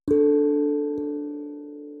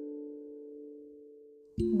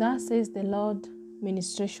Thus says the Lord,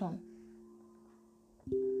 ministration.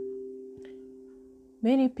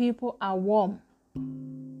 Many people are warm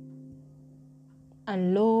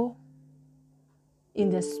and low in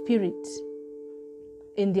their spirit,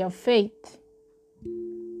 in their faith.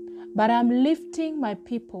 But I'm lifting my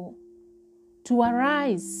people to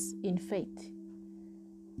arise in faith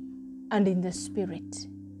and in the spirit.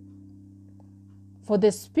 For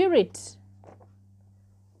the spirit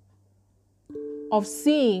of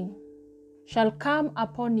seeing shall come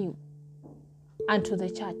upon you and to the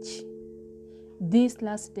church these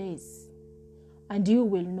last days, and you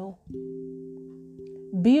will know.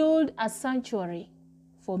 Build a sanctuary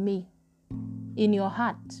for me in your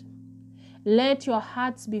heart. Let your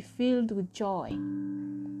hearts be filled with joy,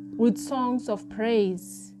 with songs of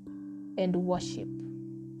praise and worship.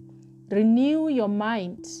 Renew your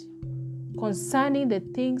mind concerning the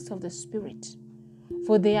things of the Spirit,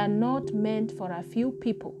 for they are not meant for a few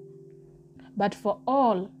people, but for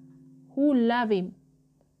all who love Him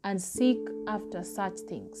and seek after such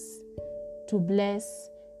things, to bless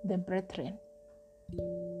the brethren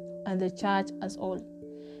and the church as all.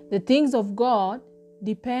 The things of God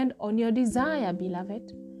depend on your desire,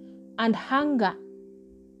 beloved, and hunger.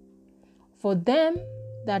 For them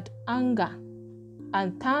that hunger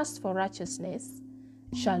and thirst for righteousness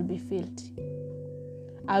shall be filled.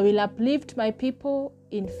 I will uplift my people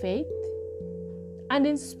in faith and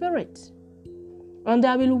in spirit, and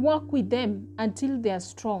I will walk with them until they are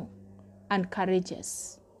strong and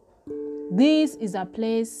courageous. This is a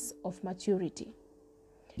place of maturity.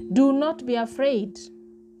 Do not be afraid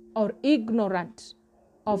or ignorant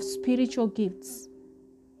of spiritual gifts,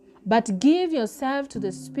 but give yourself to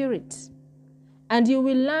the Spirit, and you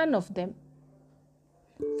will learn of them.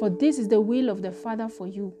 For this is the will of the Father for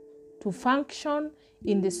you, to function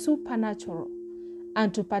in the supernatural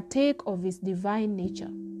and to partake of His divine nature,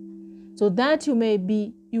 so that you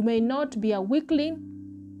may not be a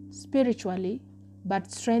weakling spiritually,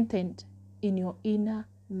 but strengthened in your inner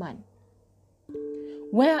man.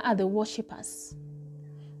 Where are the worshippers?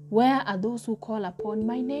 Where are those who call upon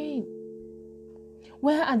my name?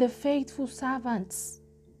 Where are the faithful servants?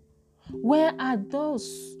 Where are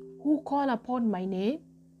those who call upon my name?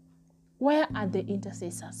 Where are the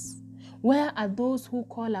intercessors? Where are those who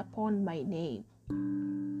call upon my name?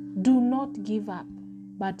 Do not give up,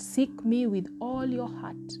 but seek me with all your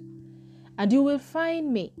heart, and you will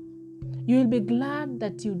find me. You will be glad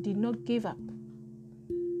that you did not give up.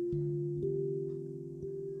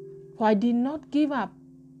 For I did not give up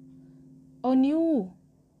on you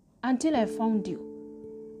until I found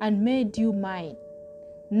you and made you mine.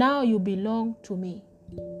 Now you belong to me.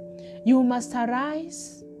 You must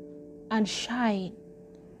arise and shine,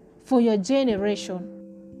 for your generation,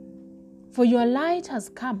 for your light has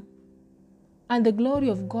come, and the glory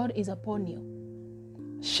of God is upon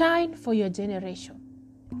you. Shine for your generation,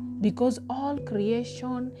 because all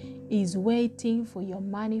creation is waiting for your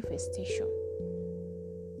manifestation.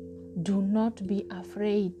 Do not be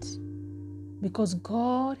afraid, because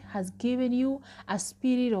God has given you a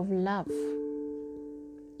spirit of love.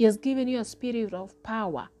 He has given you a spirit of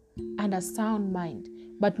power and a sound mind,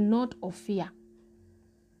 but not of fear.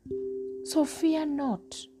 So fear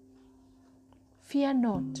not. Fear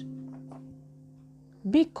not.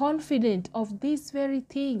 Be confident of this very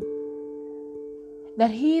thing,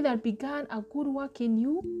 that He that began a good work in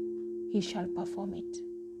you, He shall perform it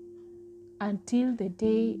until the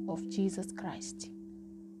day of Jesus Christ.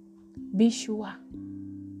 Be sure.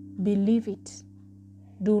 Believe it.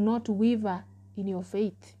 Do not waver in your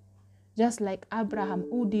faith. Just like Abraham,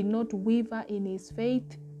 who did not waver in his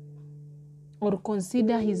faith or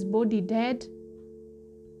consider his body dead,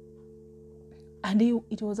 and he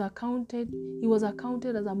was accounted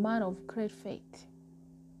as a man of great faith.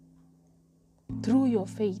 Through your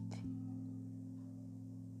faith,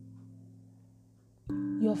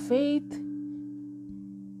 your faith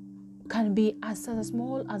can be as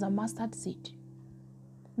small as a mustard seed.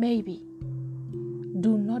 Maybe.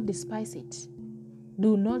 Do not despise it.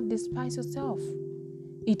 Do not despise yourself.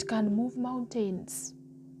 It can move mountains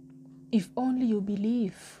if only you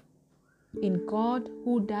believe in God,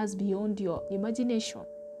 who does beyond your imagination,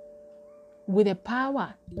 with the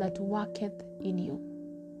power that worketh in you.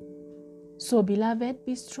 So, beloved,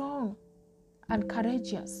 be strong and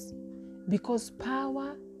courageous, because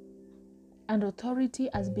power and authority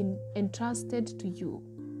has been entrusted to you.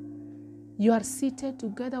 You are seated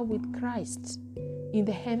together with Christ in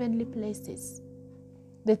the heavenly places,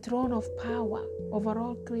 the throne of power over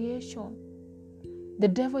all creation. The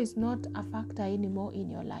devil is not a factor anymore in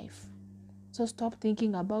your life. So stop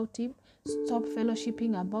thinking about him. Stop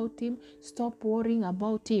fellowshipping about him. Stop worrying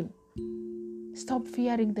about him. Stop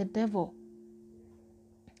fearing the devil.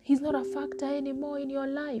 He's not a factor anymore in your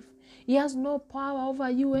life. He has no power over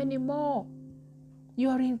you anymore. You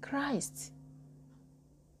are in Christ.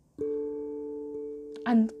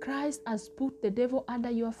 And Christ has put the devil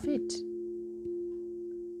under your feet.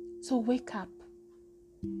 So wake up.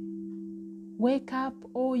 Wake up,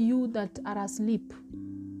 all you that are asleep,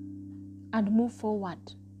 and move forward.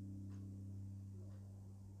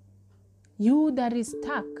 You that is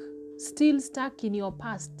stuck, still stuck in your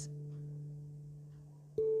past,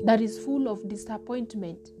 that is full of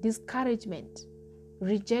disappointment, discouragement,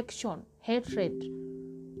 rejection, hatred.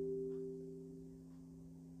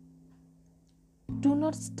 Do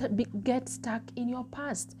not get stuck in your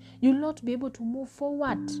past. You'll not be able to move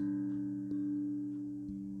forward.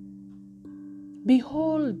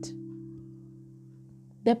 Behold,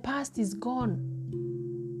 the past is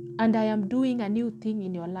gone, and I am doing a new thing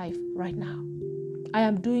in your life right now. I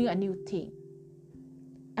am doing a new thing,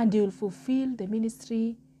 and you will fulfill the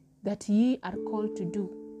ministry that ye are called to do.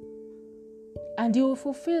 And you will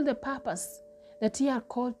fulfill the purpose that ye are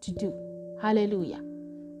called to do. Hallelujah.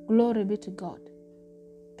 Glory be to God.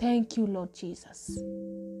 Thank you, Lord Jesus.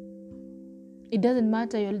 It doesn't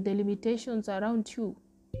matter the limitations around you.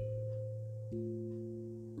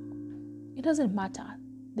 It doesn't matter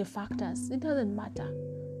the factors. It doesn't matter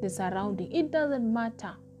the surrounding. It doesn't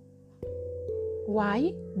matter.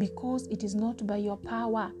 Why? Because it is not by your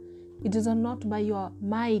power. It is not by your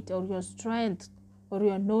might or your strength or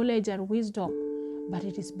your knowledge and wisdom, but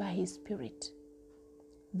it is by His Spirit.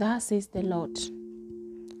 Thus says the Lord.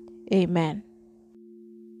 Amen.